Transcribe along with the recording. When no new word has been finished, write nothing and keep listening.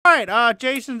Alright,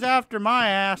 Jason's after my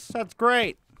ass. That's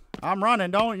great. I'm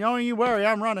running. Don't you worry,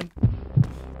 I'm running.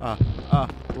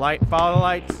 Light, follow the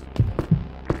lights.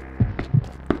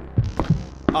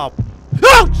 Oh.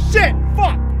 Oh, shit!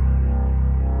 Fuck!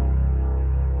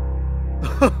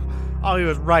 Oh, he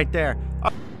was right there.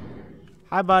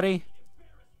 Hi, buddy.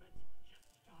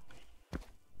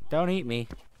 Don't eat me.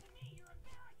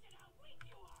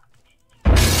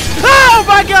 Oh,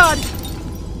 my God!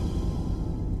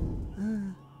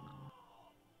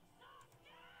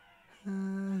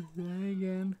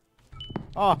 Again.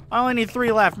 Oh, I only need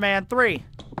 3 left, man. 3.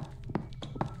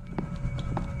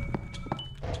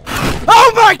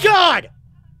 Oh my God!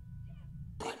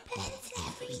 Oh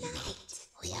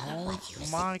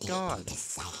my God!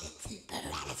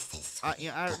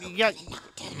 Yeah.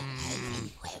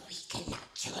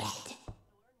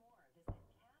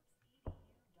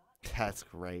 That's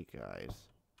great, guys.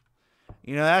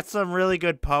 You know, that's some really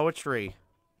good poetry.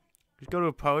 Let's go to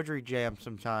a poetry jam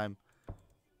sometime.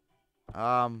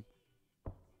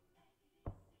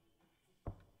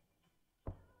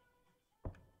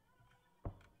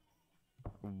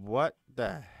 What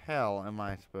the hell am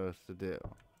I supposed to do?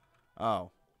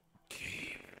 Oh.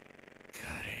 Keep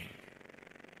cutting.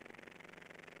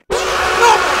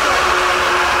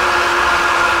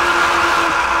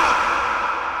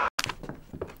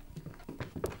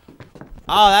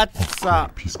 Oh, that's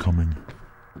He's coming.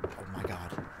 Oh my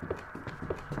God.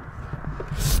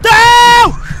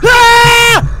 No!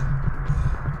 Ah!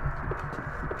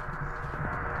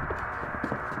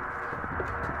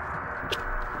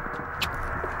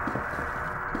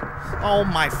 Oh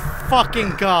my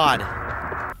fucking God.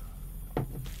 I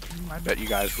bet you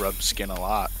guys rub skin a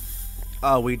lot.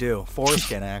 Oh, we do.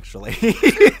 Foreskin, actually.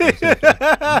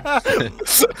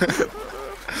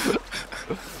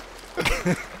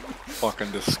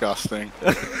 Fucking disgusting.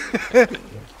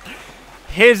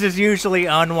 His is usually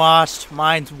unwashed.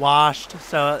 Mine's washed.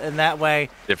 So in that way,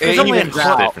 It evens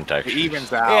out. Different textures. It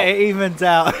evens out. Yeah, it evens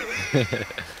out.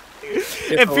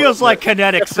 It feels like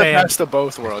kinetic it's sand. The best of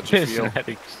both worlds, you feel.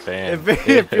 Kinetic sand.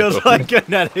 It feels like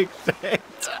kinetic sand.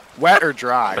 Wet or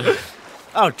dry?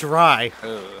 Oh, dry.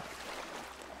 Ugh.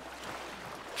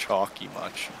 Chalky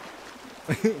much.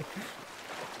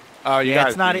 Oh, you Yeah,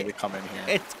 guys it's not need to come in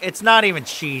here. It's not even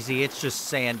cheesy. It's just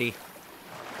sandy.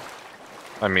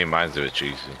 I mean, mine's a bit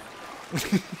cheesy.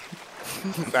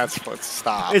 That's what.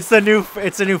 Stop. It's a new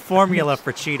formula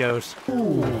for Cheetos.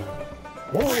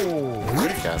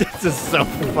 This is so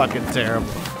fucking terrible.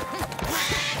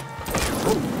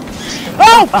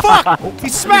 Oh fuck! He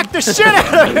smacked the shit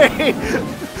out of me!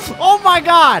 Oh my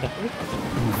God!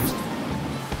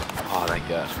 Oh, thank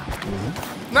God.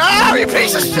 No, you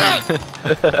piece of shit!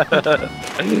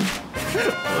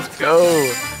 Let's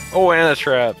go. Oh, and a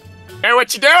trap. Hey,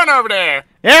 what you doing over there?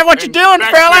 Yeah, what you doing,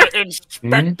 fella?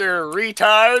 Inspector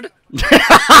retard.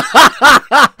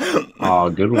 Oh,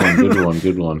 good one, good one,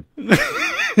 good one.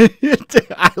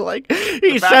 I like. He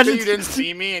The fact says that you didn't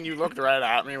see me and you looked right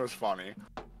at me was funny.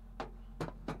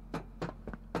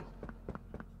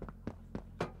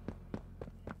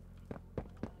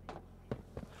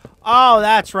 Oh,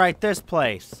 that's right, this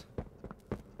place.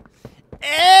 Oh,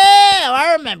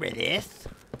 I remember this.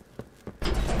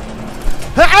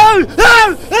 Oh!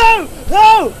 Oh! Oh!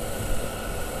 Oh!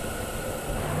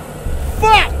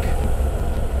 Fuck!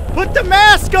 Put the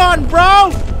mask on,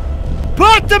 bro!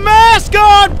 Put the mask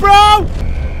on, bro!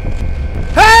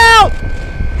 Help!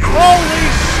 Holy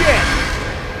shit!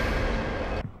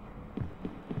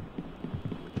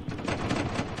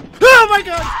 Oh my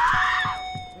God!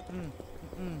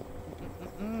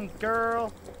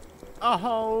 Girl.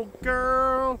 Oh,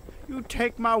 girl. You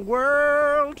take my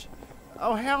world.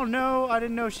 Oh, hell no. I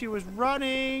didn't know she was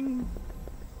running.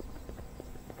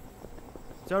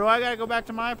 So do I gotta go back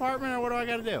to my apartment, or what do I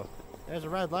gotta do? There's a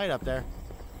red light up there.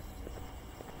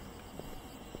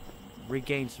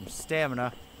 Regain some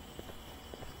stamina.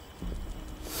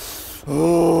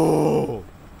 Oh.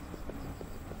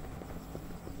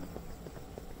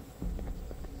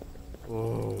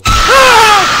 Oh.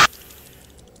 Ah!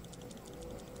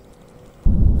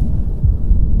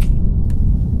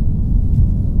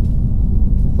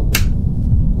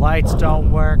 Lights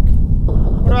don't work.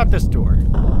 What about this door?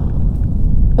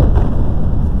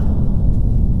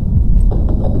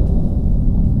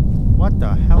 What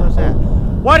the hell is that?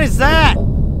 What is that?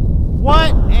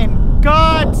 What in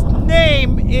God's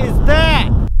name is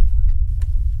that?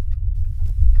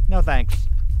 No thanks.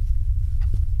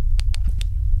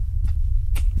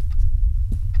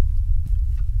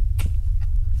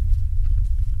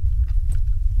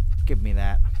 Give me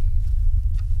that.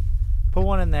 Put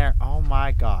one in there. Oh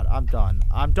my God. I'm done.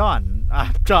 I'm done.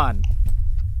 I'm done.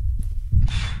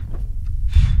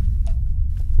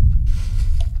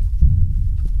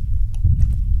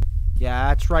 Yeah,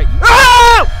 that's right.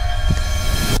 Oh!